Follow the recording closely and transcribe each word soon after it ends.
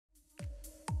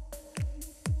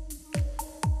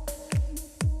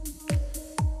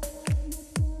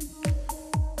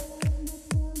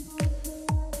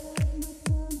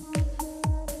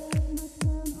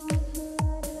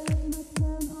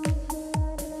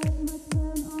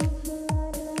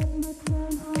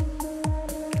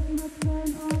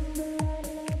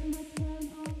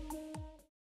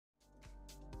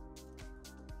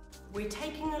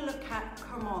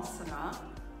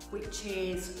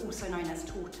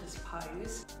tortoise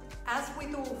pose. As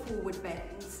with all forward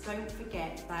bends, don't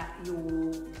forget that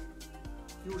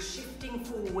you're shifting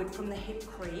forward from the hip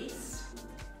crease.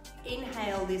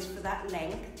 Inhale is for that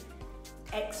length,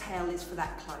 exhale is for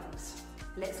that close.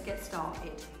 Let's get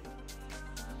started.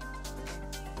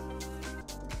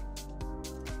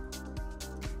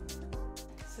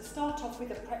 So start off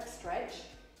with a prep stretch.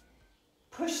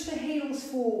 Push the heels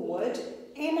forward,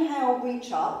 inhale,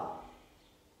 reach up,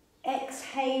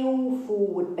 exhale,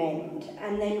 forward bend.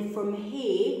 And then from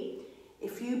here,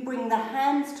 if you bring the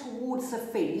hands towards the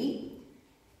feet,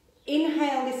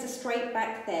 inhale is a straight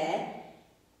back there,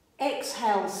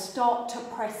 exhale, start to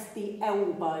press the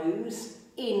elbows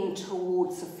in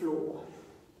towards the floor.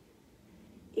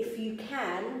 If you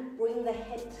can, bring the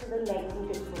head to the leg and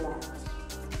just relax.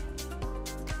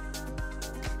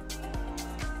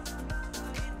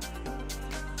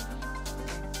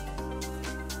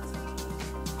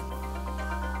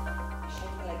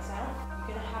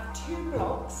 Two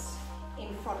blocks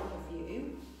in front of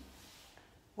you.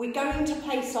 We're going to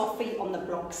place our feet on the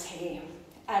blocks here,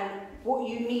 and what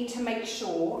you need to make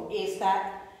sure is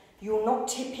that you're not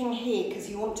tipping here because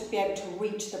you want to be able to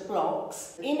reach the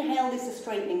blocks. Inhale is the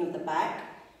straightening of the back.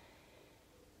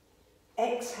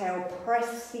 Exhale,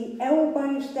 press the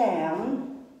elbows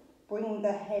down, bring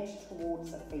the head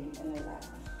towards the feet and relax.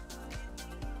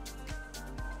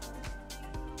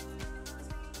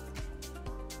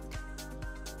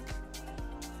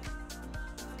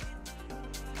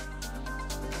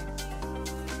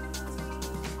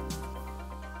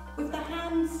 With the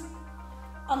hands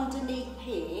underneath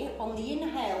here, on the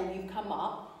inhale you come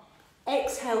up,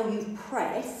 exhale you've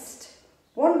pressed.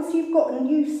 Once you've gotten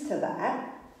used to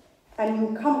that and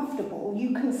you're comfortable,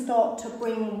 you can start to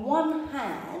bring one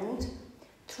hand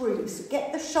through. So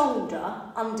get the shoulder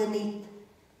underneath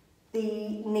the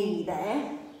knee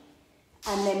there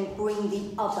and then bring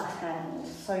the other hand.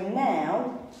 So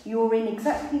now you're in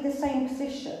exactly the same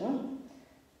position,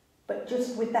 but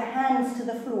just with the hands to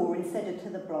the floor instead of to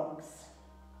the blocks.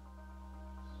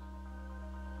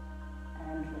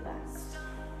 And relax.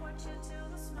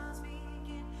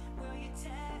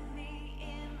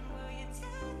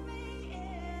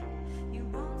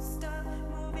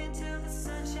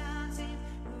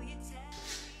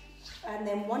 And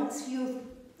then once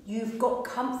you've got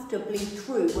comfortably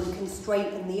through and can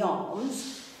straighten the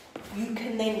arms, you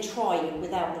can then try it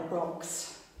without the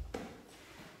blocks.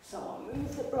 So I'll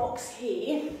move the blocks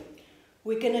here.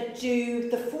 We're going to do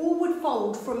the forward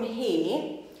fold from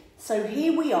here. So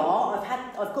here we are.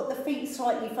 I've got the feet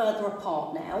slightly further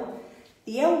apart now.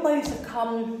 The elbows have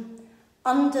come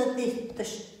under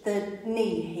the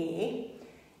knee here,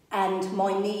 and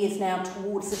my knee is now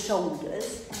towards the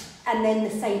shoulders. And then the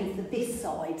same for this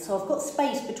side. So I've got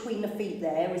space between the feet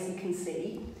there, as you can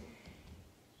see.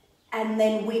 And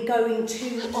then we're going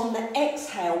to, on the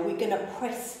exhale, we're going to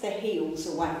press the heels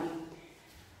away.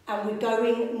 And we're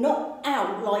going not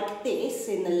out like this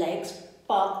in the legs,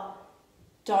 but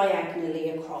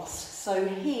diagonally across. So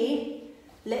here,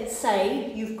 let's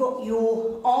say you've got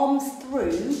your arms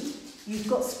through, you've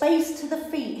got space to the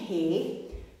feet here,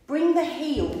 bring the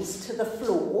heels to the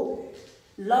floor,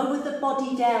 lower the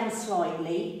body down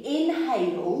slightly,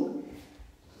 inhale,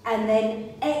 and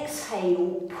then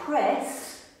exhale,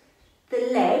 press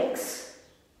the legs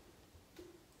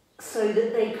so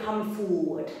that they come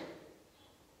forward.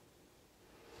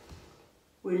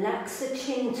 Relax the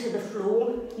chin to the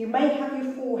floor. You may have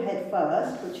your forehead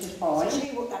first, which is fine. I'll show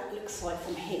you what that looks like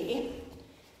from here.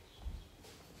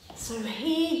 So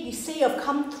here, you see I've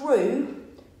come through,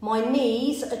 my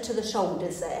knees are to the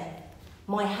shoulders there.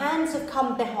 My hands have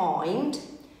come behind.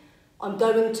 I'm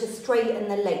going to straighten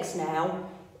the legs now,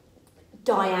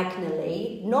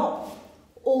 diagonally, not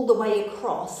all the way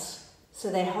across,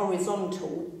 so they're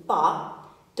horizontal, but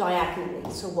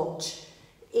diagonally. So watch.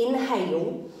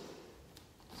 Inhale,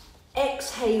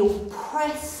 exhale,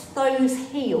 press those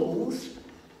heels.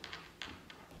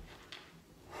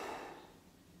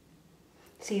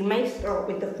 So you may start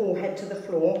with the forehead to the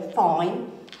floor,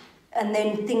 fine. And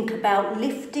then think about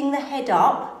lifting the head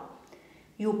up.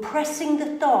 You're pressing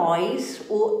the thighs,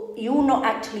 or you're not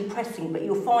actually pressing, but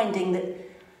you're finding that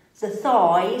the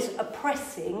thighs are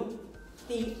pressing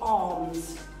the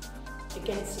arms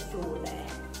against the floor there.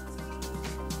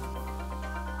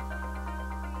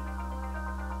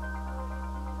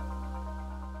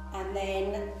 And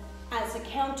then, as a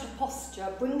counter posture,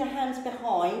 bring the hands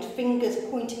behind, fingers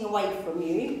pointing away from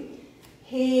you.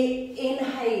 Here,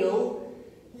 inhale.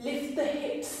 Lift the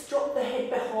hips, drop the head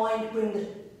behind, bring the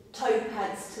toe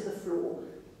pads to the floor.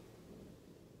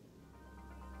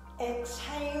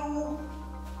 Exhale,